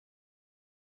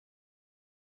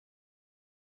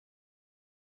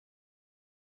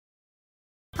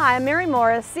Hi, I'm Mary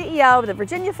Morris, CEO of the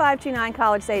Virginia 529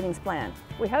 College Savings Plan.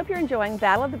 We hope you're enjoying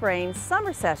Battle of the Brains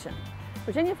summer session.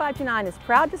 Virginia 529 is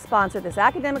proud to sponsor this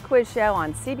academic quiz show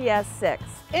on CBS 6.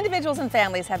 Individuals and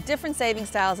families have different saving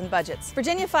styles and budgets.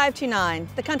 Virginia 529,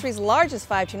 the country's largest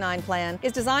 529 plan,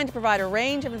 is designed to provide a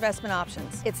range of investment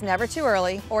options. It's never too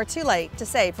early or too late to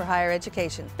save for higher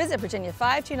education. Visit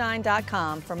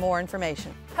virginia529.com for more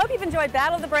information. Hope you've enjoyed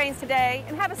Battle of the Brains today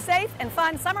and have a safe and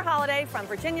fun summer holiday from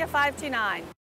Virginia 529.